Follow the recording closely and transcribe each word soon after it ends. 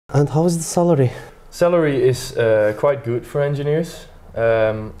And how is the salary? Salary is quite good for engineers.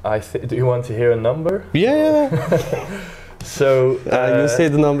 Do you want to hear a number? Yeah. So you say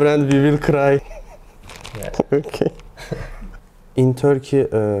the number and we will cry. Yeah. Okay. In Turkey,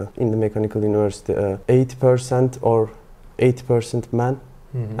 in the Mechanical University, 80% or 80% men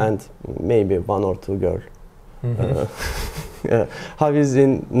and maybe one or two girl. How is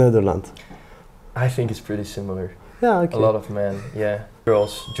in Netherlands? I think it's pretty similar. Yeah, okay. A lot of men, yeah.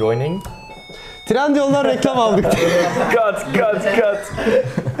 Girls joining. Trendyol'dan reklam aldık. Cut.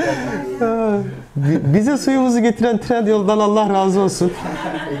 Bize suyumuzu getiren Trendyol'dan Allah razı olsun.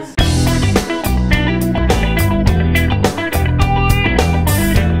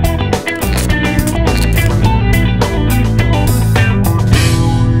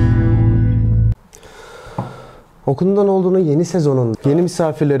 Okudun da Noldu'nun yeni sezonun yeni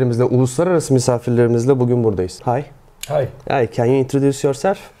misafirlerimizle, uluslararası misafirlerimizle bugün buradayız. Hi. Hi. Can you introduce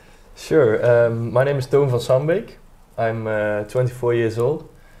yourself? Sure. My name is Toon from Sembeek. I'm 24 years old.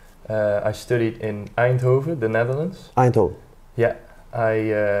 I studied in Eindhoven, the Netherlands. Eindhoven. Yeah.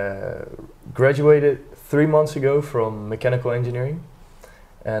 I graduated 3 months ago from mechanical engineering,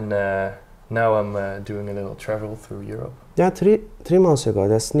 and now I'm doing a little travel through Europe. Yeah, three months ago.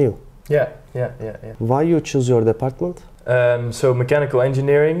 That's new. Yeah. Why you choose your department? So mechanical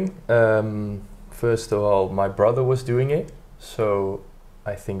engineering. First of all, my brother was doing it, so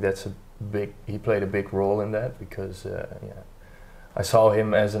I think he played a big role in that because I saw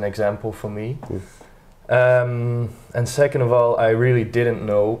him as an example for me. And second of all, I really didn't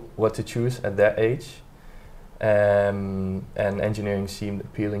know what to choose at that age, and engineering seemed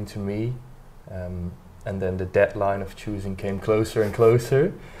appealing to me. And then the deadline of choosing came closer and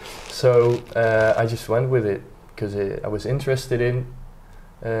closer, so I just went with it because I was interested in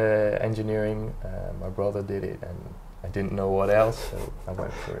engineering. My brother did it, and I didn't know what else, so I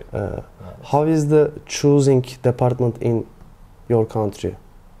went for it. How is the choosing department in your country?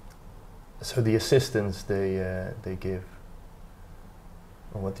 So the assistance they give.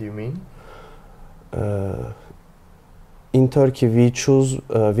 What do you mean? In Turkey, we choose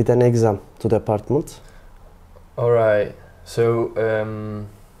with an exam to department. All right. So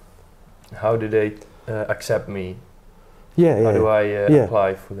how do they accept me? How do I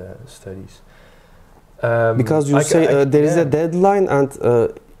apply for the studies? Because you say there is a deadline, and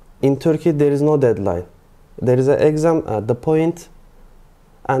in Turkey there is no deadline. There is an exam at the point,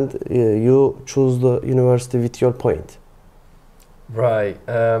 and you choose the university with your point. Right.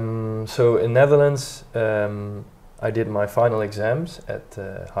 So in Netherlands, I did my final exams at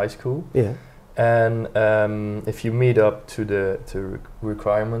high school. Yeah. And if you meet up to the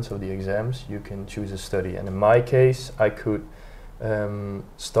requirements of the exams, you can choose a study. And in my case, I could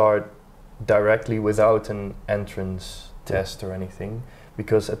start directly without an entrance test or anything,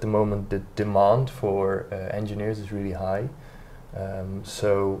 because at the moment the demand for engineers is really high.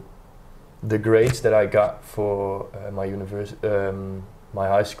 So the grades that I got for my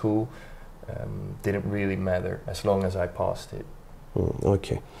high school didn't really matter as long as I passed it.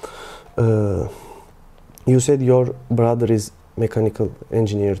 Okay. You said your brother is mechanical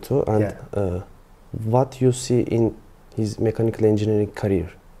engineer too, and what you see in his mechanical engineering career?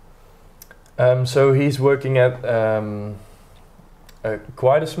 So he's working at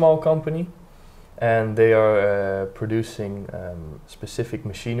quite a small company, and they are producing specific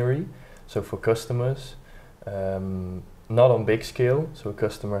machinery, so for customers, not on big scale. So a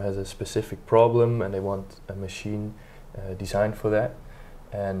customer has a specific problem and they want a machine designed for that.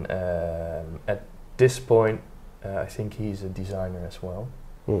 And at this point, I think he's a designer as well.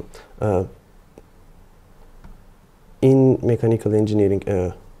 In mechanical engineering,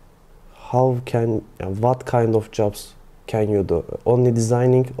 what kind of jobs can you do? Only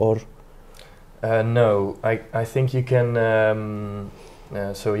designing or? No, I think you can,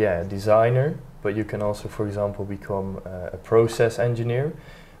 designer, but you can also, for example, become a process engineer,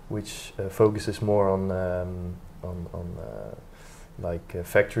 which focuses more on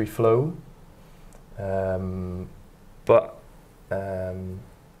factory flow. But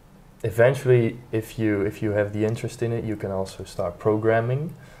eventually, if you have the interest in it, you can also start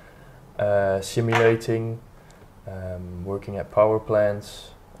programming, simulating, working at power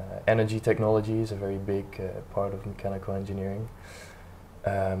plants. Energy technology is a very big part of mechanical engineering,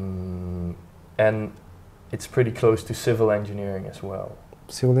 and it's pretty close to civil engineering as well.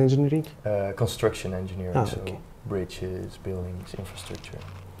 Civil engineering? Construction engineering, okay. Bridges, buildings, infrastructure.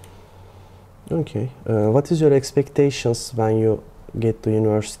 Okay. What is your expectations when you get to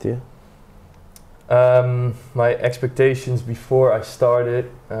university? My expectations before I started,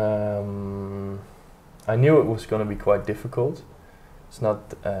 I knew it was going to be quite difficult, It's not.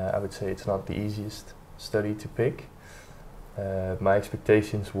 I would say it's not the easiest study to pick. My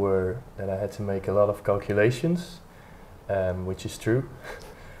expectations were that I had to make a lot of calculations, which is true,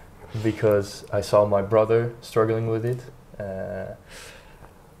 because I saw my brother struggling with it.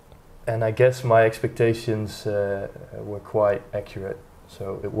 And I guess my expectations were quite accurate.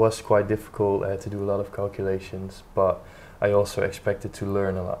 So it was quite difficult. I had to do a lot of calculations, but I also expected to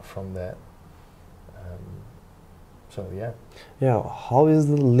learn a lot from that. So yeah. Yeah, how is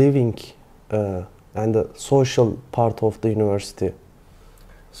the living and the social part of the university?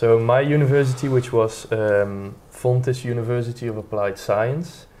 So my university, which was Fontys University of Applied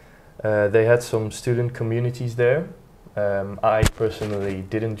Science, they had some student communities there. I personally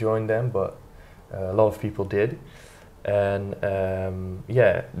didn't join them, but a lot of people did. And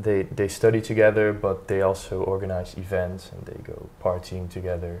yeah, they study together, but they also organize events and they go partying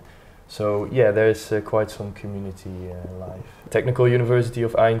together. So yeah, there's quite some community life. Technical University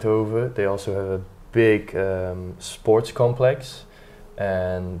of Eindhoven, they also have a big sports complex,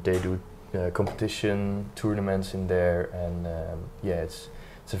 and they do competition tournaments in there, and yeah, it's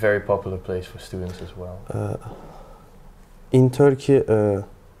a very popular place for students as well. In Turkey,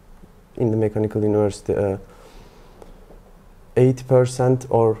 in the Mechanical University, 80%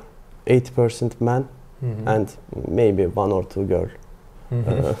 or 80% men, and maybe 1 or 2 girl.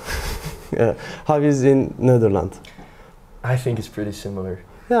 How is in Netherlands? I think it's pretty similar.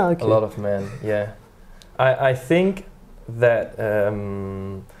 Yeah, okay. A lot of men, yeah. I think that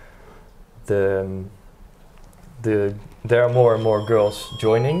there are more and more girls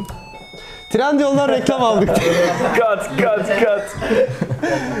joining. Trendyol'dan reklam aldık. Cut.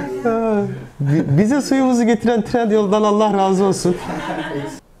 Bize suyumuzu getiren Trendyol'dan Allah razı olsun.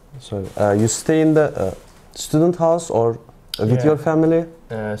 Sorry. You stay in the student house or with your family?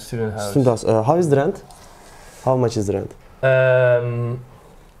 Student house. Student house. How is the rent? How much is the rent?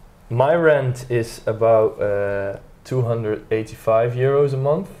 My rent is about 285 euros a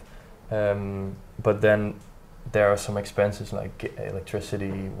month, but then there are some expenses like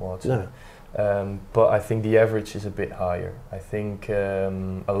electricity, water. No. But I think the average is a bit higher. I think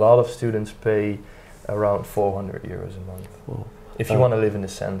a lot of students pay around 400 euros a month. Oh. If you want to live in the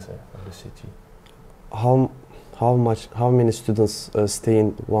center of the city. How many students stay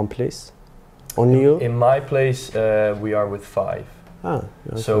in one place? Only you? In my place, we are with 5. Ah,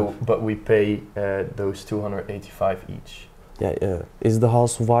 okay. So, but we pay those 285 each. Yeah. Is the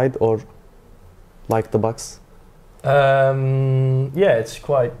house wide or like the box? Yeah, it's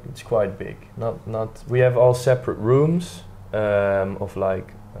quite big. Not. We have all separate rooms of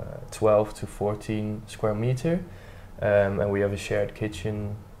like 12 to 14 square meter, and we have a shared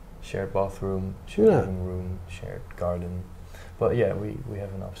kitchen, shared bathroom, shared living room, shared garden. But yeah, we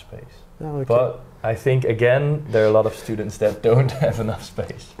have enough space. Oh, okay. But I think again there are a lot of students that don't have enough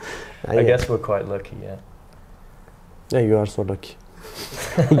space. I guess we're quite lucky. Yeah. Yeah, you are so lucky.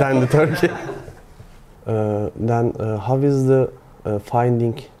 Than the Turkey. Then how is the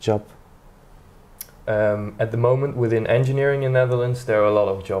finding job? At the moment, within engineering in Netherlands, there are a lot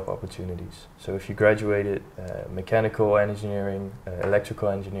of job opportunities. So if you graduated mechanical engineering, electrical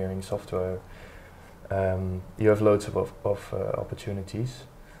engineering, software, you have loads of opportunities.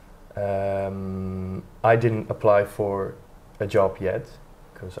 I didn't apply for a job yet,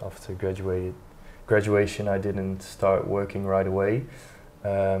 because after graduation I didn't start working right away.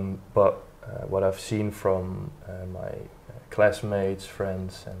 But what I've seen from my classmates,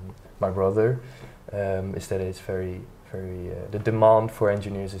 friends, and my brother is that it's very, the demand for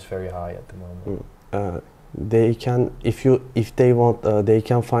engineers is very high at the moment. They can, if they want, they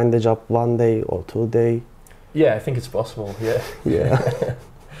can find a job 1 day or 2 days. Yeah, I think it's possible. Yeah. Yeah.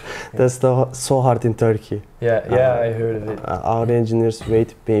 That's so hard in Turkey. Yeah, I heard of it. Our engineers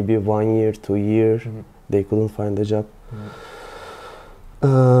wait maybe 1 year, 2 years. They couldn't find a job.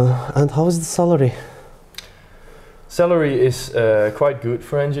 And how is the salary? Salary is quite good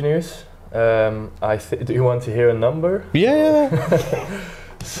for engineers. Do you want to hear a number? Yeah.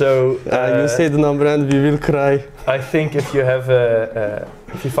 So you say the number and we will cry. I think if you have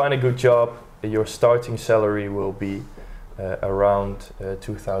if you find a good job, your starting salary will be around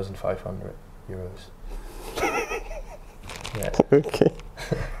 2,500 euros. Yeah. Okay.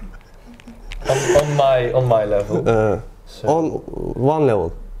 on my level. So on one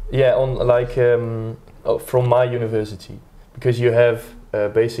level. Yeah, on like from my university, because you have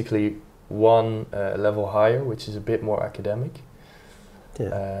basically one level higher, which is a bit more academic.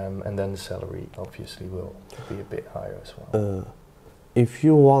 Yeah. And then the salary obviously will be a bit higher as well. If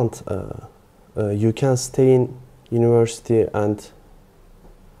you want, you can stay in university and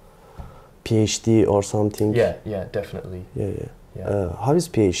PhD or something. Yeah, definitely. Yeah. Yeah. How is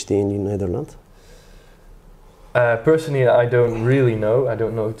PhD in Netherlands? Personally, I don't really know. I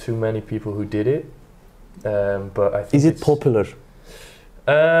don't know too many people who did it. But I think is it popular?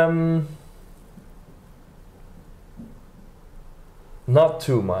 Not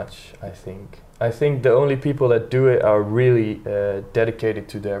too much, I think. I think the only people that do it are really dedicated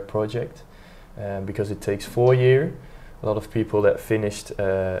to their project, because it takes 4 years. A lot of people that finished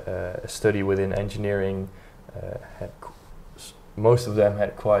a study within engineering most of them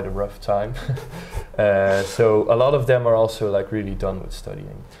had quite a rough time. So a lot of them are also like really done with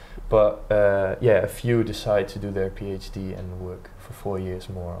studying. But yeah, a few decide to do their PhD and work for 4 years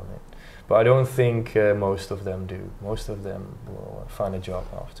more on it. But I don't think most of them do. Most of them will find a job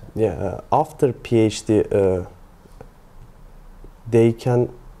after. Yeah, after PhD, they can,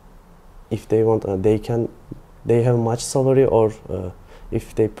 if they want, they have much salary, or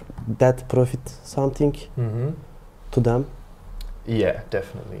if they that profit something to them. Yeah,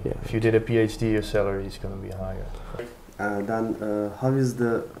 definitely. Yeah. If you did a PhD, your salary is going to be higher. Then,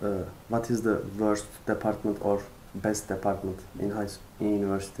 what is the worst department or best department in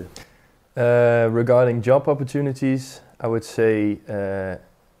university? Regarding job opportunities, I would say,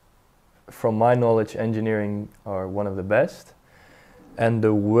 from my knowledge, engineering are one of the best. And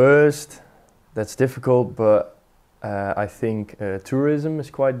the worst, that's difficult, but I think tourism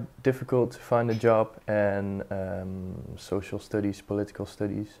is quite difficult to find a job, and social studies, political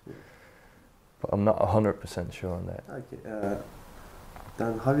studies. But I'm not 100% sure on that. Okay.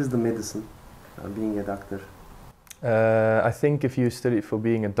 Then how is the medicine, being a doctor? I think if you study for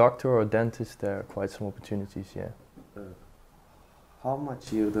being a doctor or a dentist, there are quite some opportunities, yeah. How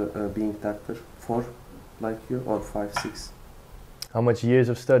much year being doctor? 4 like you, or 5, 6? How much years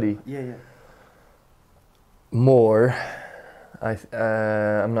of study? Yeah. More.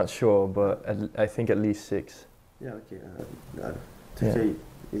 I'm not sure, but I think at least 6. Yeah, okay. Turkey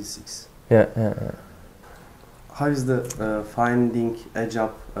is 6. Yeah. How is the finding a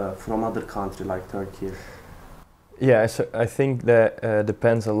job from other country like Turkey? Yeah, so I think that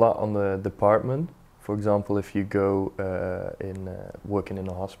depends a lot on the department. For example, if you go working in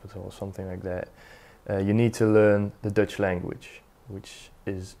a hospital or something like that, you need to learn the Dutch language, which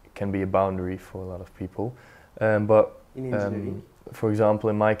can be a boundary for a lot of people. But in engineering? For example,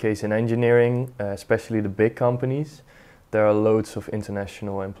 in my case, in engineering, especially the big companies, there are loads of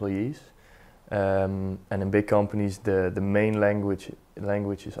international employees. And in big companies, the main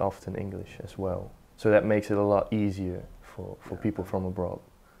language is often English as well. So that makes it a lot easier for people from abroad.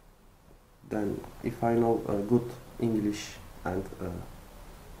 Then, if I know good English and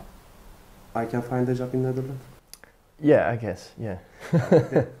I can find a job in Netherlands? Yeah, I guess, yeah.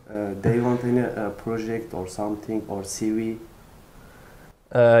 They want any project or something, or CV?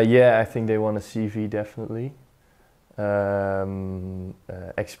 Yeah, I think they want a CV, definitely.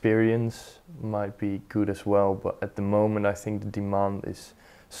 Experience might be good as well, but at the moment I think the demand is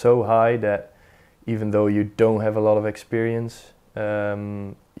so high that even though you don't have a lot of experience,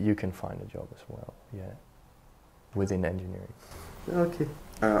 you can find a job as well, yeah, within engineering. Okay.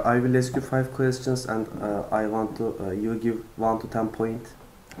 I will ask you 5 questions, and I want to you give 1 to 10 points.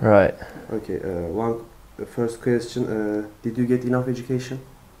 Right. Okay. First question: did you get enough education?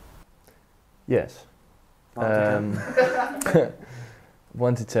 Yes. 1 to 10.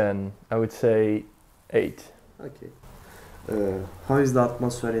 1 to 10. I would say 8. Okay. How is the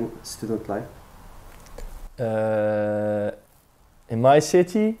atmosphere in student life? In my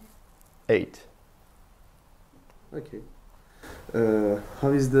city, 8. Okay. How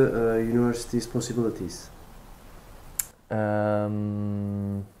is the university's possibilities?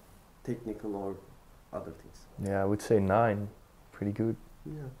 Technical or other things? Yeah, I would say 9. Pretty good.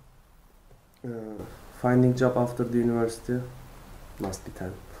 Yeah. Finding job after the university must be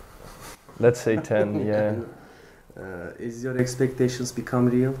 10. Let's say 10, yeah. Is your expectations become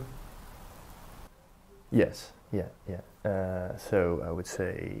real? Yes, yeah. So I would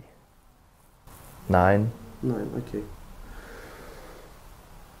say 9. 9, okay.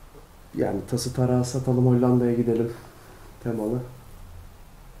 Yani tası tarağı satalım, Hollanda'ya gidelim temalı.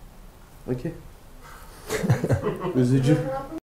 Okay. Üzücü.